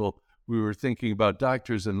rich people, we were thinking about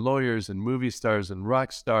doctors and lawyers and movie stars and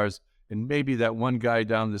rock stars, and maybe that one guy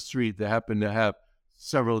down the street that happened to have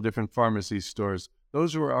several different pharmacy stores.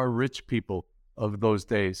 Those were our rich people of those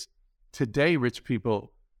days. Today, rich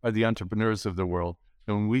people are the entrepreneurs of the world.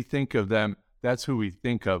 And when we think of them, that's who we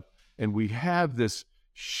think of. And we have this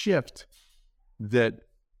shift that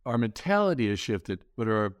our mentality has shifted, but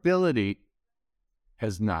our ability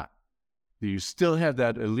has not. You still have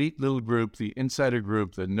that elite little group, the insider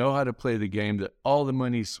group that know how to play the game, that all the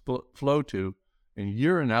money flow to, and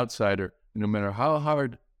you're an outsider. No matter how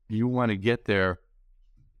hard you want to get there,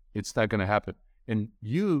 it's not going to happen. And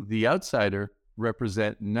you, the outsider,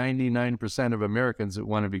 represent 99% of Americans that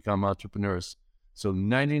want to become entrepreneurs. So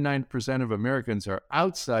 99% of Americans are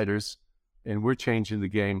outsiders, and we're changing the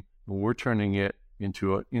game, and we're turning it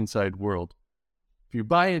into an inside world. If you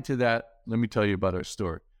buy into that, let me tell you about our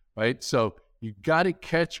story, right? So you got to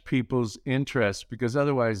catch people's interest, because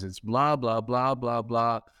otherwise it's blah, blah, blah, blah,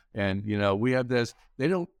 blah. And, we have this. They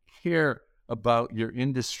don't care about your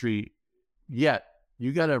industry yet.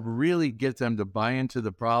 You got to really get them to buy into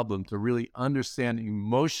the problem, to really understand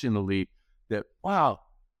emotionally that, wow,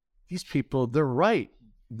 these people, they're right.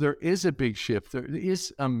 There is a big shift. There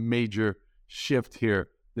is a major shift here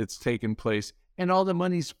that's taken place, and all the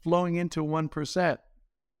money's flowing into 1%.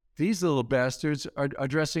 These little bastards are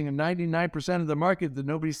addressing 99% of the market that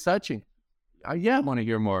nobody's touching. I want to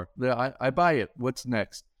hear more. I buy it. What's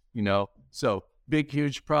next? So big,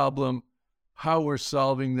 huge problem, how we're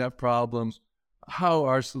solving that problem, how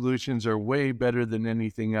our solutions are way better than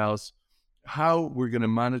anything else, how we're going to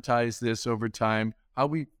monetize this over time, how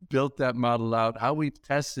we built that model out, how we've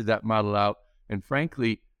tested that model out. And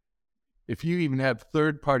frankly, if you even have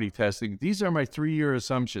third-party testing, these are my 3-year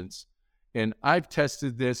assumptions. And I've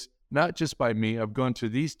tested this not just by me. I've gone to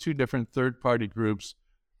these 2 different third-party groups,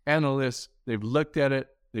 analysts. They've looked at it.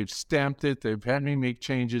 They've stamped it. They've had me make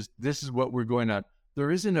changes. This is what we're going on.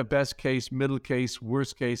 There isn't a best case, middle case,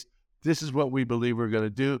 worst case. This is what we believe we're going to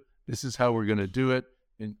do. This is how we're going to do it.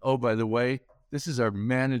 And oh, by the way, this is our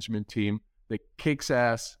management team that kicks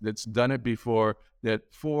ass, that's done it before, that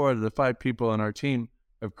 4 out of the 5 people on our team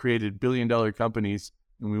have created billion-dollar companies,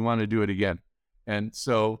 and we want to do it again. And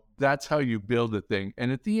so that's how you build a thing.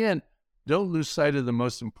 And at the end, don't lose sight of the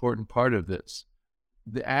most important part of this,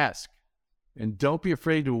 the ask. And don't be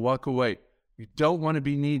afraid to walk away. You don't want to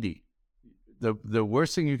be needy. The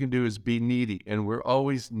worst thing you can do is be needy. And we're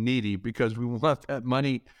always needy because we want that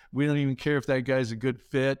money. We don't even care if that guy's a good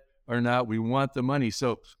fit or not. We want the money.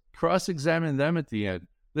 So cross-examine them at the end.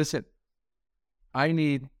 Listen, I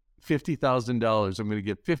need $50,000. I'm going to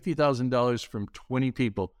get $50,000 from 20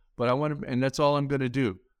 people. But I want to, and that's all I'm going to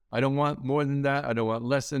do. I don't want more than that. I don't want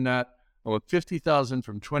less than that. I want 50,000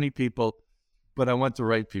 from 20 people, but I want the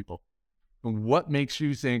right people. And what makes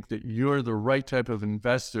you think that you're the right type of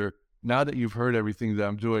investor now that you've heard everything that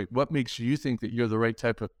I'm doing? What makes you think that you're the right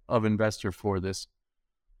type of investor for this?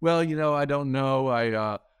 Well, I don't know.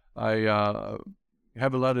 I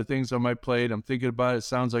have a lot of things on my plate. I'm thinking about it. It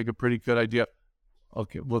sounds like a pretty good idea.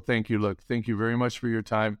 Okay, well, thank you. Look, thank you very much for your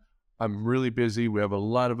time. I'm really busy. We have a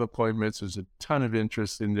lot of appointments. There's a ton of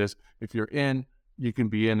interest in this. If you're in, you can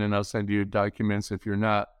be in, and I'll send you documents. If you're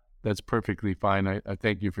not, that's perfectly fine. I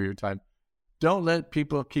thank you for your time. Don't let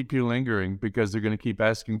people keep you lingering, because they're going to keep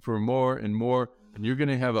asking for more and more. And you're going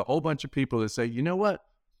to have a whole bunch of people that say, you know what?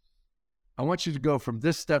 I want you to go from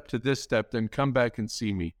this step to this step, then come back and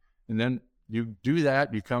see me. And then you do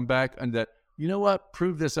that. You come back and that, you know what?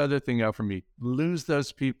 Prove this other thing out for me. Lose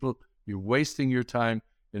those people. You're wasting your time.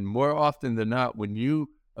 And more often than not, when you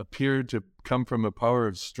appear to come from a power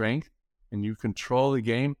of strength and you control the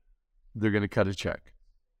game, they're going to cut a check.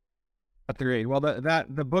 That's great. Well,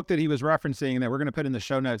 the book that he was referencing that we're going to put in the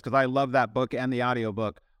show notes, because I love that book and the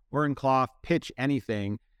audiobook, Warren Clough, Pitch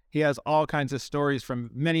Anything. He has all kinds of stories from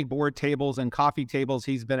many board tables and coffee tables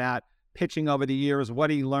he's been at, pitching over the years, what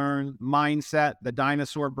he learned, mindset, the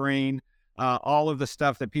dinosaur brain, all of the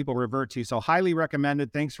stuff that people revert to. So highly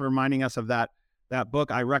recommended. Thanks for reminding us of that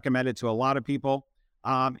book. I recommend it to a lot of people.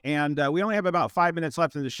 And we only have about 5 minutes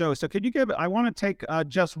left in the show. So could you I want to take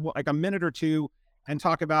just like a minute or two and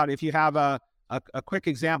talk about if you have a quick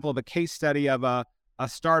example of a case study of a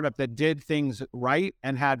startup that did things right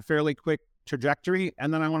and had fairly quick trajectory.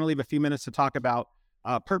 And then I want to leave a few minutes to talk about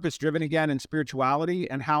purpose-driven again and spirituality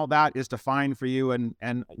and how that is defined for you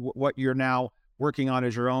and what you're now working on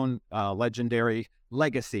as your own legendary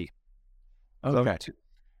legacy. Okay.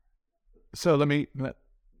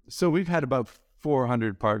 So we've had about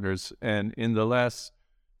 400 partners, and in the last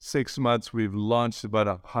 6 months, we've launched about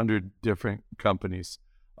 100 different companies.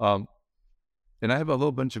 And I have a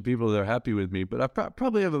whole bunch of people that are happy with me, but I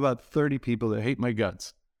probably have about 30 people that hate my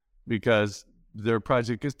guts because their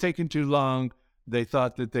project is taking too long. They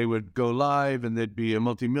thought that they would go live and they'd be a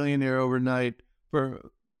multimillionaire overnight for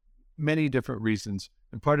many different reasons.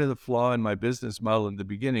 And part of the flaw in my business model in the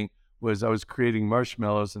beginning was I was creating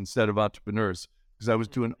marshmallows instead of entrepreneurs, because I was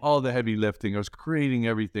doing all the heavy lifting. I was creating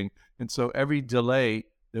everything. And so every delay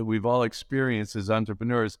that we've all experienced as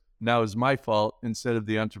entrepreneurs now is my fault, instead of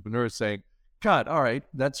the entrepreneur saying, God, all right,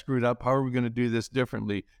 that screwed up. How are we going to do this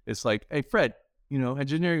differently? It's like, hey, Fred,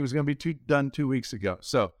 engineering was going to be done 2 weeks ago.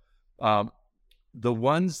 So the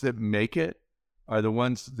ones that make it are the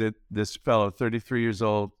ones that this fellow, 33 years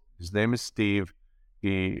old, his name is Steve.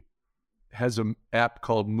 He has an app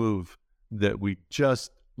called Move that we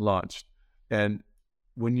just launched. And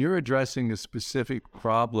when you're addressing a specific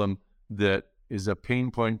problem that is a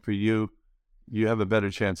pain point for you, you have a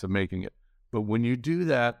better chance of making it. But when you do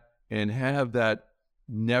that and have that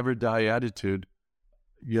never die attitude,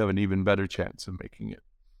 you have an even better chance of making it.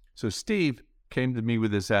 So Steve came to me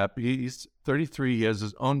with this app. He's 33. He has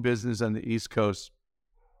his own business on the East Coast.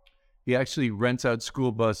 He actually rents out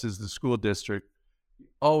school buses, the school district,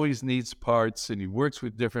 always needs parts, and he works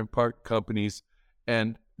with different part companies,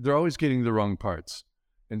 and they're always getting the wrong parts.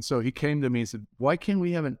 And so he came to me and said, why can't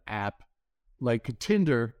we have an app like a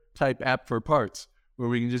Tinder type app for parts, where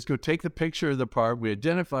we can just go take the picture of the part, we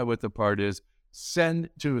identify what the part is, send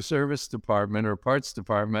to a service department or parts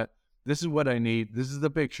department, this is what I need, this is the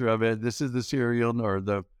picture of it, this is the serial or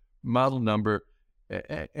the model number,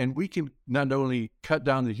 and we can not only cut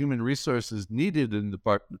down the human resources needed in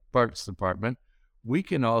the parts department, we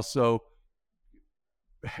can also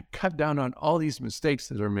cut down on all these mistakes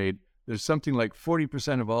that are made. There's something like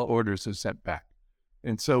 40% of all orders are sent back.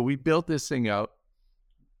 And so we built this thing out,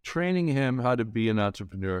 training him how to be an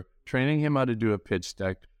entrepreneur, training him how to do a pitch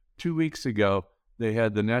deck. 2 weeks ago, they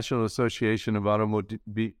had the National Association of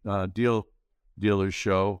Automobile Dealers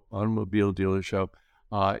Show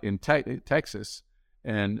in Texas.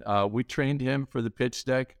 And we trained him for the pitch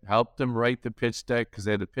deck, helped him write the pitch deck because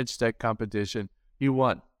they had a pitch deck competition. He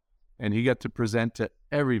won, and he got to present to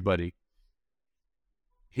everybody.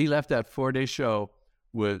 He left that 4-day show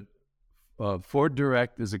with Ford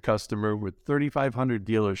Direct as a customer with 3,500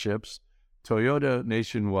 dealerships, Toyota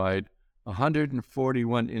nationwide,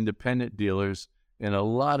 141 independent dealers, and a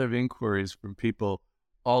lot of inquiries from people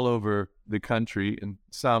all over the country, and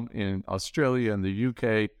some in Australia and the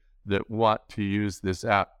UK that want to use this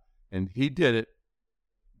app. And he did it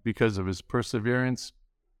because of his perseverance,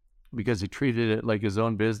 because he treated it like his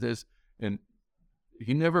own business. And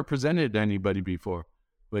he never presented to anybody before,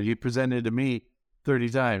 but he presented to me 30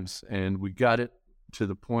 times, and we got it to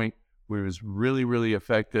the point where it was really, really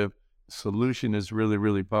effective. The solution is really,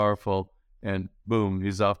 really powerful, and boom,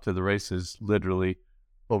 he's off to the races literally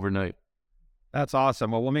overnight. That's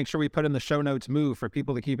awesome. Well, we'll make sure we put in the show notes Move for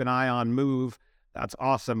people to keep an eye on. Move. That's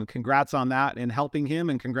awesome. Congrats on that and helping him,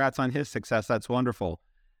 and congrats on his success. That's wonderful.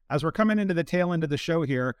 As we're coming into the tail end of the show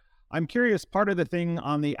here, I'm curious, part of the thing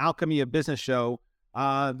on the Alchemy of Business show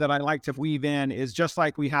that I like to weave in is, just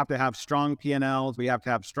like we have to have strong P&Ls, we have to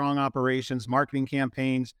have strong operations, marketing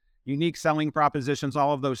campaigns, unique selling propositions,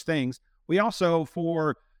 all of those things. We also,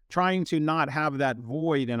 for trying to not have that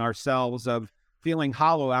void in ourselves of feeling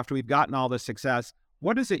hollow after we've gotten all this success,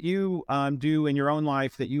 what is it you do in your own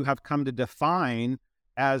life that you have come to define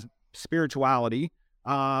as spirituality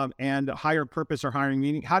and higher purpose or higher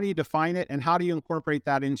meaning? How do you define it, and how do you incorporate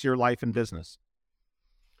that into your life and business?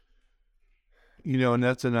 You know, and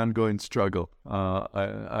that's an ongoing struggle.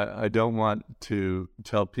 I don't want to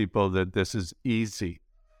tell people that this is easy.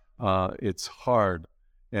 It's hard.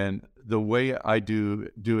 And the way I do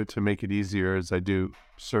it to make it easier is I do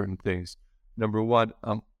certain things. Number one,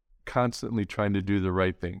 I'm constantly trying to do the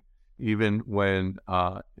right thing, even when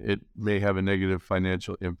it may have a negative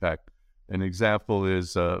financial impact. An example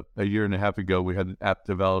is a year and a half ago, we had an app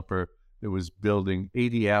developer that was building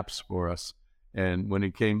 80 apps for us. And when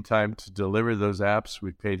it came time to deliver those apps,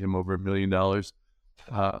 we paid him over $1 million.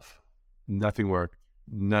 Nothing worked.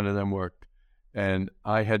 None of them worked. And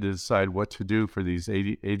I had to decide what to do for these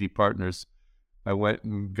 80 partners. I went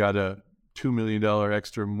and got a $2 million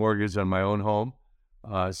extra mortgage on my own home,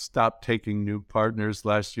 stopped taking new partners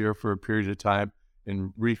last year for a period of time,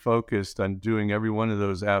 and refocused on doing every one of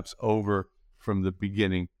those apps over from the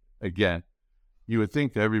beginning again. You would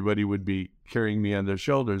think that everybody would be carrying me on their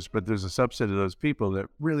shoulders, but there's a subset of those people that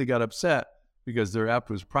really got upset because their app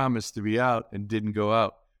was promised to be out and didn't go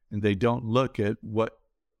out. And they don't look at what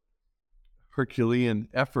Herculean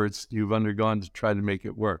efforts you've undergone to try to make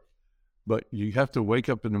it work. But you have to wake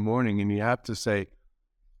up in the morning and you have to say,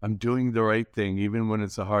 I'm doing the right thing, even when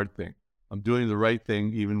it's a hard thing. I'm doing the right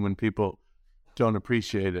thing, even when people don't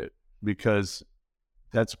appreciate it, because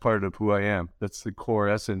that's part of who I am. That's the core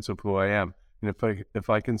essence of who I am. And if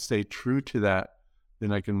I can stay true to that,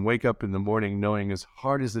 then I can wake up in the morning knowing, as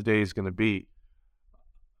hard as the day is going to be,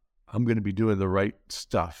 I'm going to be doing the right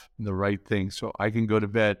stuff, the right thing. So I can go to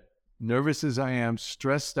bed, nervous as I am,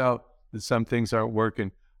 stressed out that some things aren't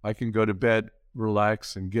working. I can go to bed,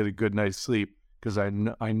 relax, and get a good night's sleep, because I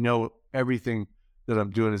know everything that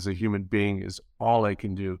I'm doing as a human being is all I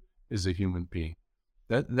can do as a human being.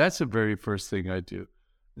 That's the very first thing I do.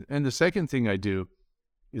 And the second thing I do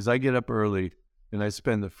is I get up early and I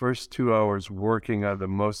spend the first 2 hours working on the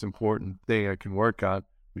most important thing I can work on,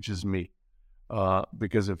 which is me.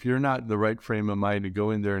 Because if you're not in the right frame of mind to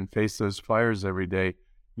go in there and face those fires every day,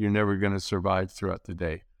 you're never going to survive throughout the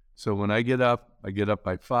day. So when I get up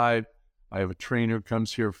by 5. I have a trainer who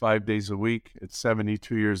comes here 5 days a week. At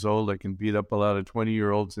 72 years old, I can beat up a lot of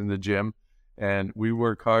 20-year-olds in the gym. And we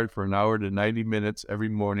work hard for an hour to 90 minutes every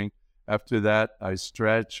morning. After that, I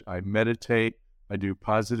stretch, I meditate, I do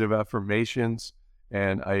positive affirmations,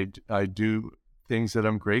 and I do things that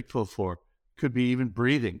I'm grateful for. Could be even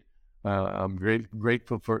breathing. I'm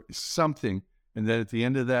grateful for something. And then at the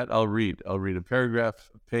end of that, I'll read. I'll read a paragraph,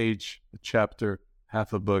 a page, a chapter,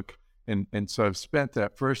 half a book. And so I've spent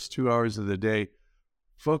that first 2 hours of the day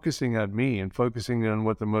focusing on me and focusing on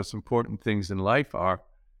what the most important things in life are.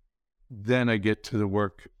 Then I get to the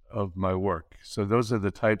work of my work. So those are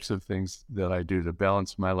the types of things that I do to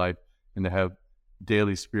balance my life and to have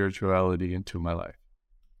daily spirituality into my life.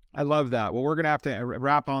 I love that. Well, we're going to have to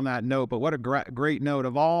wrap on that note, but what a great note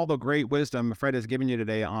of all the great wisdom Fred has given you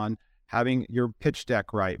today on having your pitch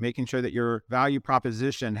deck right, making sure that your value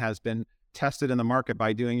proposition has been tested in the market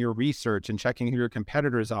by doing your research and checking who your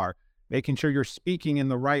competitors are, making sure you're speaking in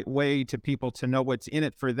the right way to people to know what's in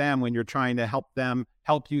it for them when you're trying to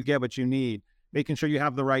help you get what you need, making sure you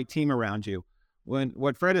have the right team around you.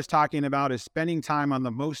 What Fred is talking about is spending time on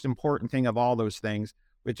the most important thing of all those things,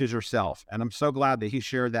 which is yourself. And I'm so glad that he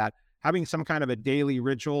shared that. Having some kind of a daily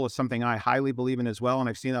ritual is something I highly believe in as well. And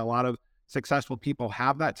I've seen a lot of successful people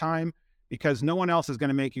have that time because no one else is going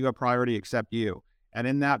to make you a priority except you. And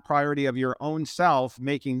in that priority of your own self,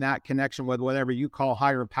 making that connection with whatever you call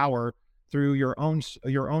higher power through your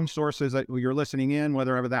own sources that you're listening in,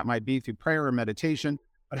 whatever that might be through prayer or meditation,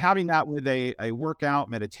 but having that with a workout,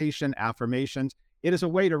 meditation, affirmations, it is a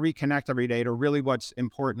way to reconnect every day to really what's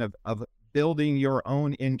important of building your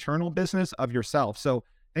own internal business of yourself. So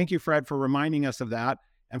thank you, Fred, for reminding us of that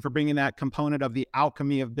and for bringing that component of the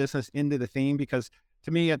alchemy of business into the theme, because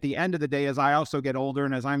to me, at the end of the day, as I also get older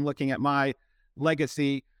and as I'm looking at my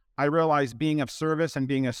legacy, I realize being of service and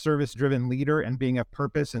being a service-driven leader and being of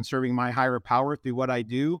purpose and serving my higher power through what I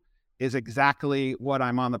do is exactly what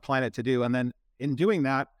I'm on the planet to do. And then in doing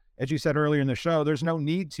that, as you said earlier in the show, there's no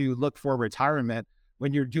need to look for retirement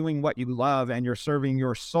when you're doing what you love and you're serving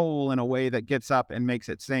your soul in a way that gets up and makes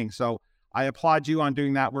it sing. So I applaud you on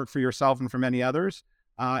doing that work for yourself and for many others.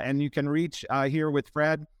 And you can reach here with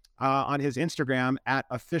Fred on his Instagram at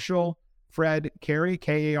official Fred Cary,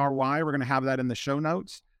 K-A-R-Y. We're going to have that in the show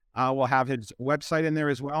notes. We'll have his website in there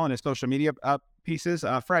as well and his social media pieces.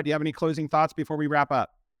 Fred, do you have any closing thoughts before we wrap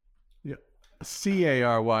up? Yeah,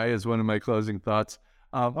 C-A-R-Y is one of my closing thoughts.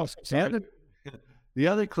 The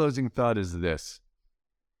other closing thought is this,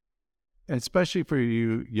 especially for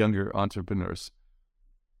you younger entrepreneurs.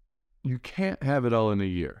 You can't have it all in a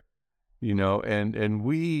year, and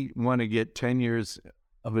we want to get 10 years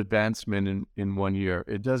of advancement in 1 year.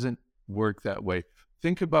 It doesn't work that way.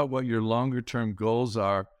 Think about what your longer term goals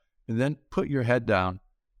are and then put your head down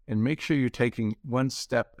and make sure you're taking one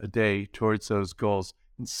step a day towards those goals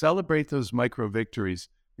and celebrate those micro victories.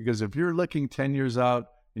 Because if you're looking 10 years out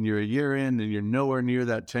and you're a year in and you're nowhere near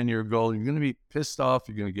that 10-year goal, you're going to be pissed off,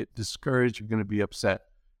 you're going to get discouraged, you're going to be upset.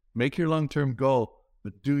 Make your long-term goal,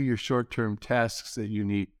 but do your short-term tasks that you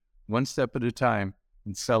need one step at a time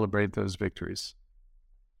and celebrate those victories.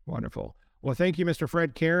 Wonderful. Well, thank you, Mr.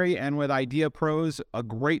 Fred Cary. And with Idea Pros, a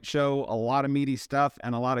great show, a lot of meaty stuff,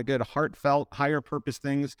 and a lot of good heartfelt, higher purpose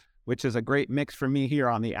things, which is a great mix for me here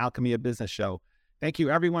on the Alchemy of Business show. Thank you,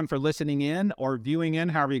 everyone, for listening in or viewing in,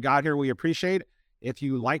 however you got here. We appreciate it. If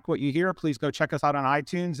you like what you hear, please go check us out on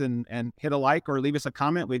iTunes and hit a like or leave us a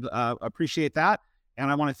comment. We'd appreciate that. And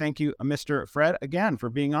I want to thank you, Mr. Fred, again, for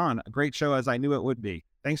being on. A great show, as I knew it would be.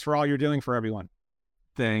 Thanks for all you're doing for everyone.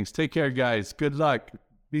 Thanks. Take care, guys. Good luck.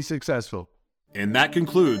 Be successful. And that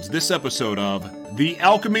concludes this episode of The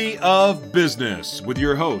Alchemy of Business with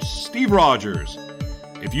your host, Steve Rogers.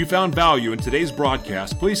 If you found value in today's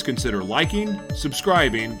broadcast, please consider liking,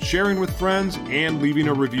 subscribing, sharing with friends, and leaving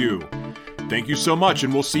a review. Thank you so much,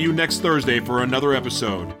 and we'll see you next Thursday for another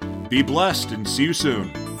episode. Be blessed and see you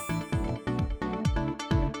soon.